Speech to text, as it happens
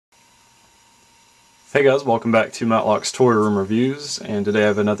Hey guys, welcome back to Matlock's Toy Room Reviews, and today I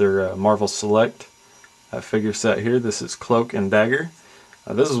have another Marvel Select figure set here. This is Cloak and Dagger.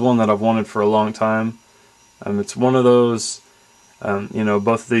 This is one that I've wanted for a long time. It's one of those, both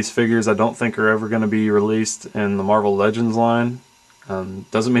of these figures I don't think are ever going to be released in the Marvel Legends line.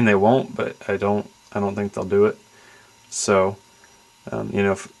 Doesn't mean they won't, but I don't think they'll do it. So,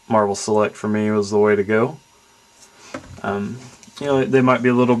 Marvel Select for me was the way to go. They might be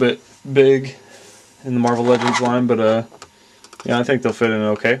a little bit big in the Marvel Legends line, but I think they'll fit in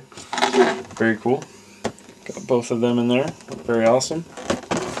okay. Very cool. Got both of them in there. Very awesome.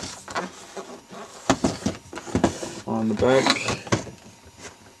 On the back,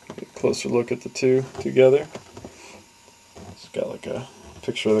 get a closer look at the two together. It's got like a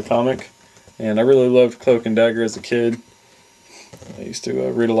picture of the comic, and I really loved Cloak and Dagger as a kid. I used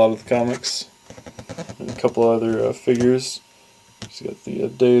to read a lot of the comics and a couple other figures. She's got the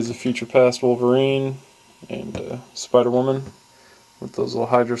Days of Future Past Wolverine and Spider-Woman with those little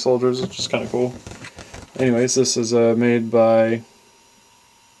Hydra soldiers, which is kind of cool. Anyways, this is made by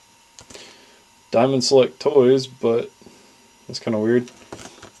Diamond Select Toys, but it's kind of weird.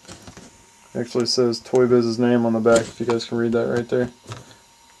 It actually says Toy Biz's name on the back, if you guys can read that right there.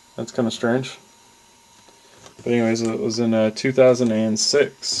 That's kind of strange. But anyways, it was in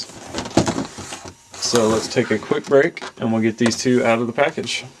 2006. So let's take a quick break and we'll get these two out of the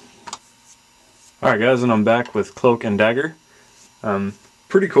package. Alright guys, and I'm back with Cloak and Dagger.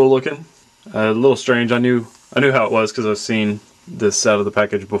 Pretty cool looking. A little strange. I knew how it was because I've seen this out of the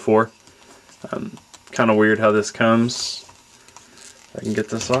package before. Kind of weird how this comes. If I can get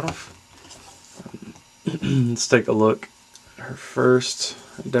this off. Let's take a look at her first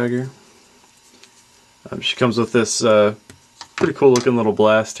dagger. She comes with this pretty cool looking little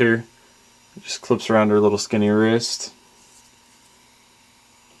blast here. It just clips around her little skinny wrist.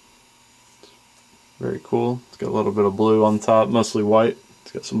 Very cool. It's got a little bit of blue on top, mostly white.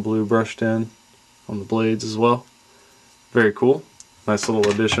 It's got some blue brushed in on the blades as well. Very cool. Nice little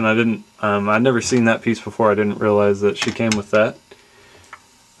addition. I'd never seen that piece before. I didn't realize that she came with that.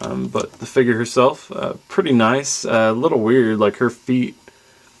 But the figure herself, pretty nice. A little weird, like her feet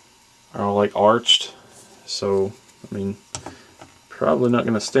are like arched. So, I mean, probably not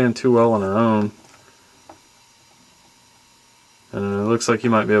going to stand too well on her own. And it looks like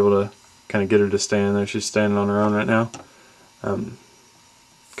you might be able to kind of get her to stand there. She's standing on her own right now. Kind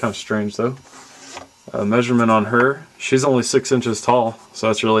of strange though. Measurement on her, she's only 6 inches tall, so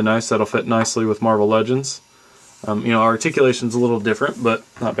that's really nice. That'll fit nicely with Marvel Legends. Articulation's a little different, but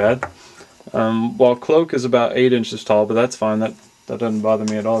not bad. While Cloak is about 8 inches tall, but that's fine. That doesn't bother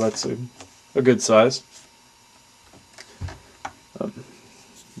me at all. That's a good size.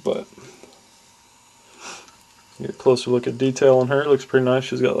 But get a closer look at detail on her. It looks pretty nice.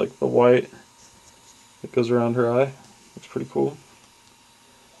 She's got like the white that goes around her eye. Looks pretty cool.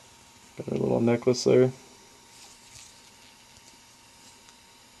 Got her little necklace there.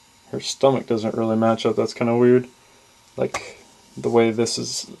 Her stomach doesn't really match up. That's kind of weird. Like the way this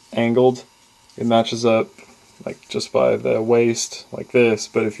is angled, it matches up like just by the waist like this,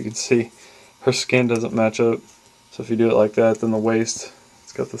 but if you can see, her skin doesn't match up. So if you do it like that, then the waist,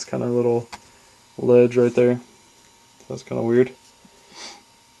 it's got this kind of little ledge right there. That's kind of weird.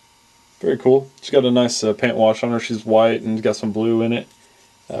 Very cool. She's got a nice paint wash on her. She's white and got some blue in it.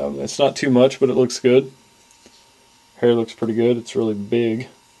 It's not too much, but it looks good. Hair looks pretty good. It's really big,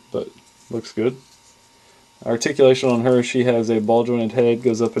 but looks good. Articulation on her, she has a ball jointed head,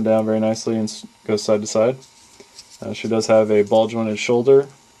 goes up and down very nicely and goes side to side. She does have a ball jointed shoulder,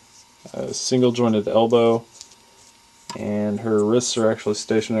 a single jointed elbow, and her wrists are actually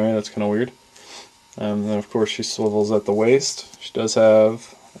stationary. That's kind of weird. And then of course she swivels at the waist. She does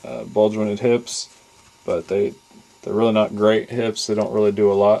have ball jointed hips, but they're really not great hips. They don't really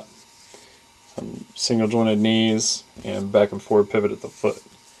do a lot. Single jointed knees and back and forward pivot at the foot.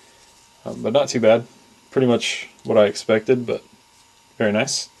 But not too bad. Pretty much what I expected, but very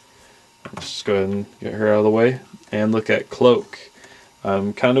nice. Let's just go ahead and get her out of the way and look at Cloak.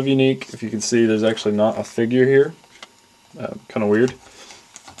 Kind of unique. If you can see, there's actually not a figure here. Kind of weird.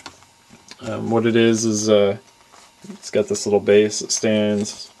 What it is it's got this little base that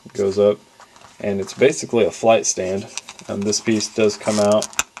stands, goes up, and it's basically a flight stand. This piece does come out.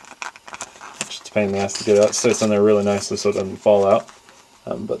 It's just a pain in the ass to get out. It sits in there really nicely so it doesn't fall out.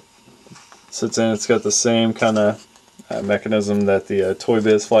 But it sits in. It's got the same kind of mechanism that the Toy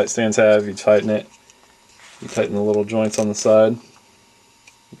Biz flight stands have. You tighten it. You tighten the little joints on the side.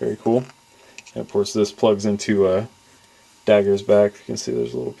 Very cool. And of course this plugs into Dagger's back. You can see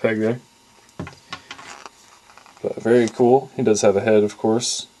there's a little peg there. But very cool. He does have a head, of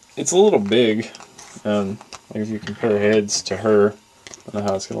course. It's a little big. Like if you compare heads to her, I don't know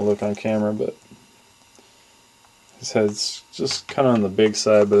how it's going to look on camera, but his head's just kind of on the big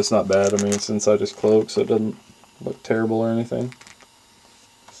side, but it's not bad. I mean, it's inside his cloak, so it doesn't look terrible or anything.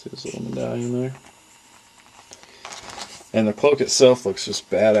 See his little medallion there. And the cloak itself looks just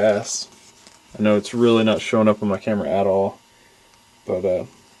badass. I know it's really not showing up on my camera at all, but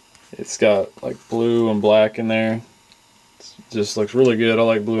it's got like blue and black in there. It just looks really good. I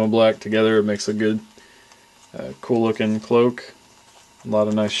like blue and black together. It makes a good, cool looking cloak. A lot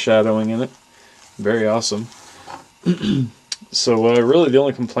of nice shadowing in it. Very awesome. So really the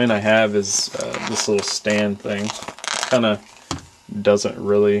only complaint I have is this little stand thing. Kind of doesn't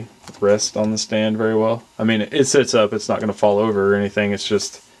really rest on the stand very well. I mean, it sits up. It's not going to fall over or anything. It's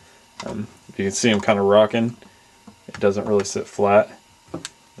just, if you can see I'm kind of rocking, it doesn't really sit flat.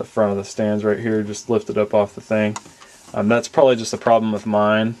 The front of the stand's right here, just lifted up off the thing. That's probably just a problem with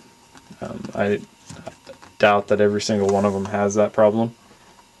mine. I doubt that every single one of them has that problem,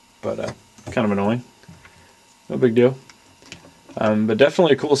 but kind of annoying. No big deal. But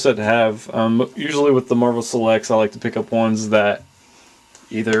definitely a cool set to have. Usually with the Marvel Selects, I like to pick up ones that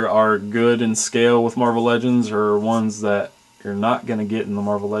either are good in scale with Marvel Legends or ones that you're not going to get in the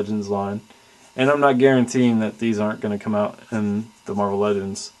Marvel Legends line. And I'm not guaranteeing that these aren't going to come out in the Marvel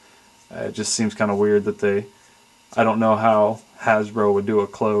Legends. It just seems kind of weird that I don't know how Hasbro would do a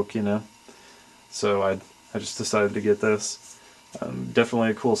cloak, you know. So I just decided to get this. Definitely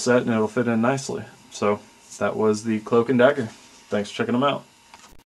a cool set, and it'll fit in nicely. So that was the Cloak and Dagger. Thanks for checking them out.